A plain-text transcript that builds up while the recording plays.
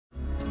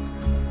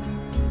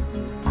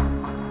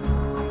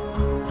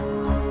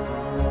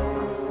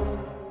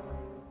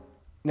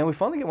Now we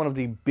finally get one of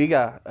the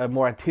bigger,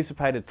 more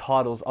anticipated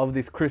titles of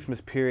this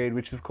Christmas period,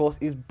 which of course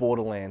is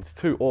Borderlands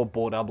 2, or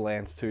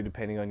Borderlands 2,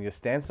 depending on your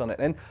stance on it.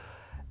 And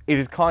it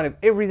is kind of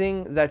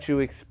everything that you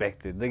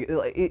expected.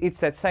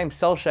 It's that same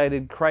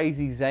cel-shaded,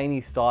 crazy,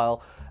 zany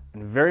style,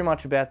 and very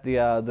much about the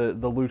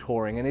loot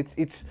whoring. And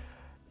it's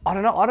I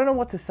don't know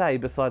what to say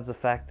besides the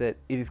fact that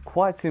it is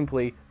quite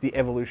simply the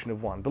evolution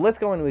of 1. But let's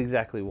go into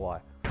exactly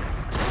why.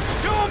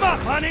 Show 'em up,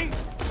 honey!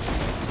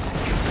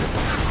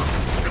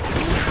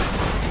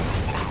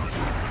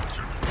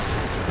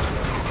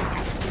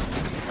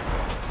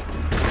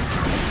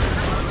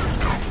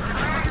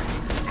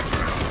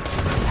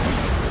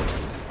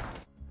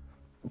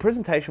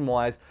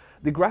 Presentation-wise,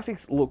 the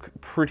graphics look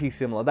pretty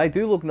similar. They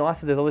do look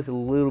nicer. There's obviously a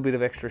little bit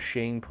of extra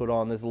sheen put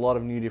on. There's a lot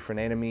of new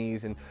different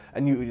enemies and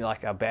new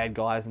like bad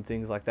guys and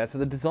things like that. So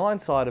the design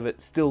side of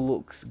it still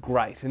looks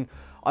great. And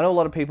I know a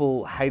lot of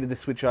people hated the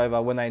switch over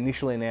when they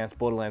initially announced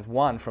Borderlands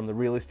 1 from the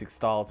realistic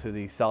style to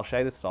the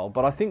cel-shaded style,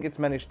 but I think it's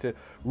managed to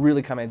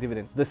really come out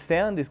dividends. The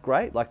sound is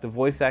great, like the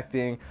voice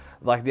acting,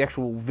 like the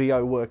actual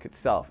VO work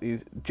itself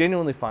is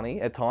genuinely funny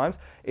at times.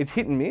 It's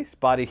hit and miss,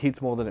 but it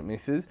hits more than it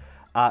misses.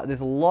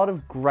 There's a lot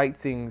of great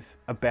things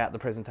about the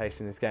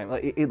presentation in this game.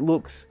 Like, it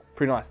looks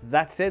pretty nice.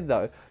 That said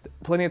though,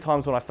 plenty of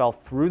times when I fell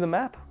through the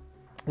map,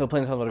 there were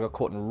plenty of times when I got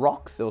caught in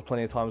rocks, there was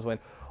plenty of times when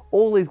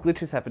all these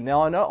glitches happen.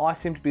 Now I know I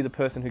seem to be the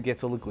person who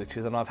gets all the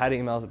glitches, and I've had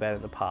emails about it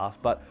in the past,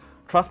 but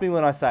trust me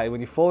when I say, when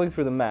you're falling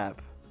through the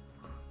map,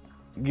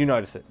 you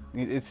notice it.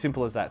 It's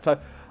simple as that. So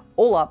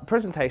all up,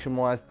 presentation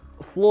wise,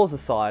 flaws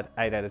aside,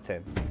 8 out of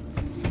 10.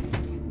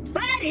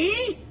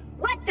 Buddy,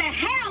 what the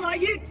hell are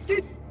you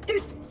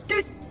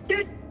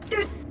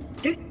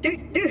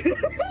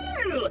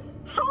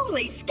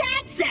Holy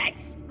scatsack!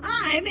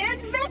 I'm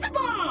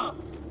invisible!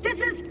 This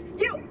is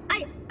you.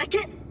 I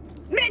can't.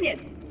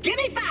 Minion, give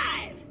me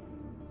 5.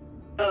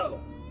 Oh,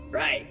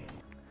 right.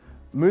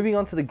 Moving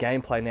on to the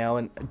gameplay now,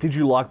 and did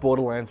you like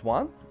Borderlands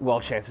 1? Well,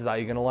 chances are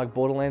you're going to like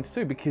Borderlands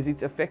 2 because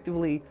it's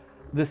effectively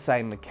the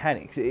same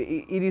mechanics.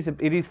 It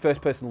is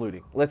first-person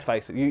looting. Let's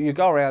face it. You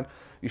go around,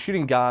 you're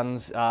shooting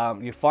guns,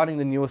 you're fighting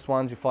the newest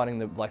ones, you're fighting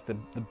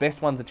the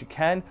best ones that you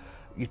can.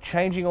 You're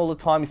changing all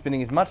the time. You're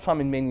spending as much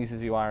time in menus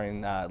as you are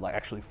in like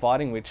actually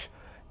fighting, which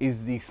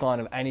is the sign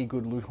of any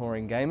good loot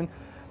whoring game. And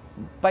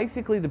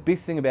basically, the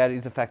best thing about it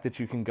is the fact that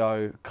you can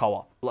go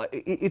co-op. Like,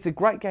 it's a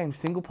great game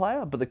single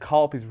player, but the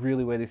co-op is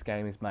really where this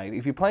game is made.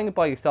 If you're playing it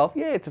by yourself,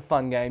 yeah, it's a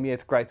fun game. Yeah,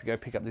 it's great to go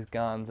pick up these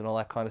guns and all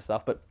that kind of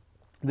stuff. But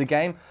the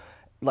game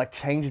like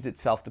changes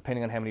itself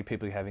depending on how many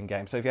people you have in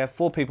game. So if you have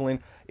 4 people in,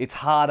 it's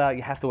harder.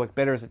 You have to work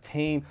better as a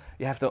team.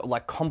 You have to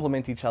like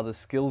complement each other's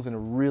skills in a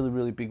really,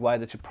 really big way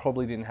that you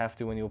probably didn't have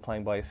to when you were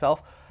playing by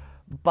yourself.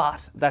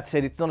 But that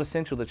said, it's not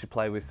essential that you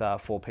play with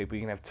 4 people.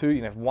 You can have 2, you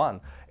can have 1.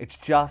 It's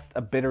just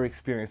a better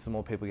experience the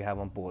more people you have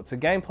on board. So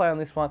gameplay on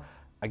this one,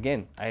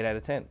 again, 8 out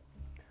of 10.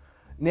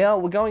 Now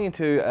we're going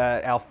into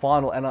our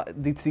final,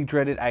 and it's the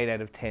dreaded 8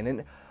 out of 10.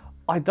 And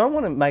I don't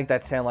want to make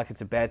that sound like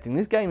it's a bad thing.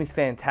 This game is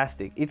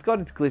fantastic. It's got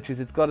its glitches,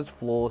 it's got its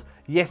flaws.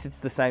 Yes,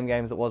 it's the same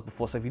game as it was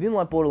before. So if you didn't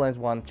like Borderlands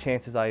 1,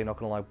 chances are you're not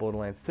going to like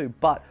Borderlands 2.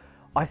 But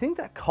I think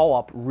that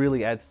co-op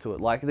really adds to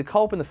it. Like the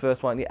co-op in the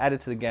first one, you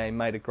added to the game,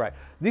 made it great.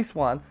 This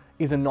one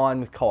is a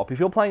 9 with co-op. If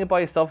you're playing it by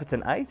yourself, it's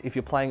an 8. If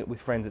you're playing it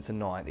with friends, it's a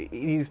 9. It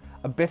is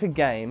a better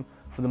game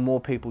for the more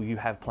people you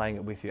have playing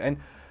it with you. And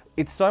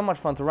it's so much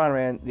fun to run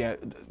around, you know,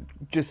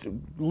 just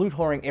loot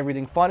whoring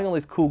everything, finding all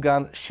these cool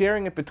guns,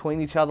 sharing it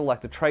between each other. Like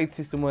the trade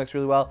system works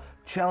really well,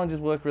 challenges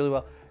work really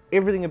well.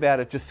 Everything about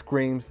it just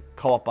screams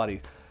co-op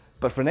buddies.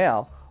 But for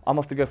now, I'm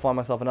off to go find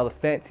myself another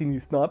fancy new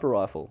sniper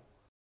rifle.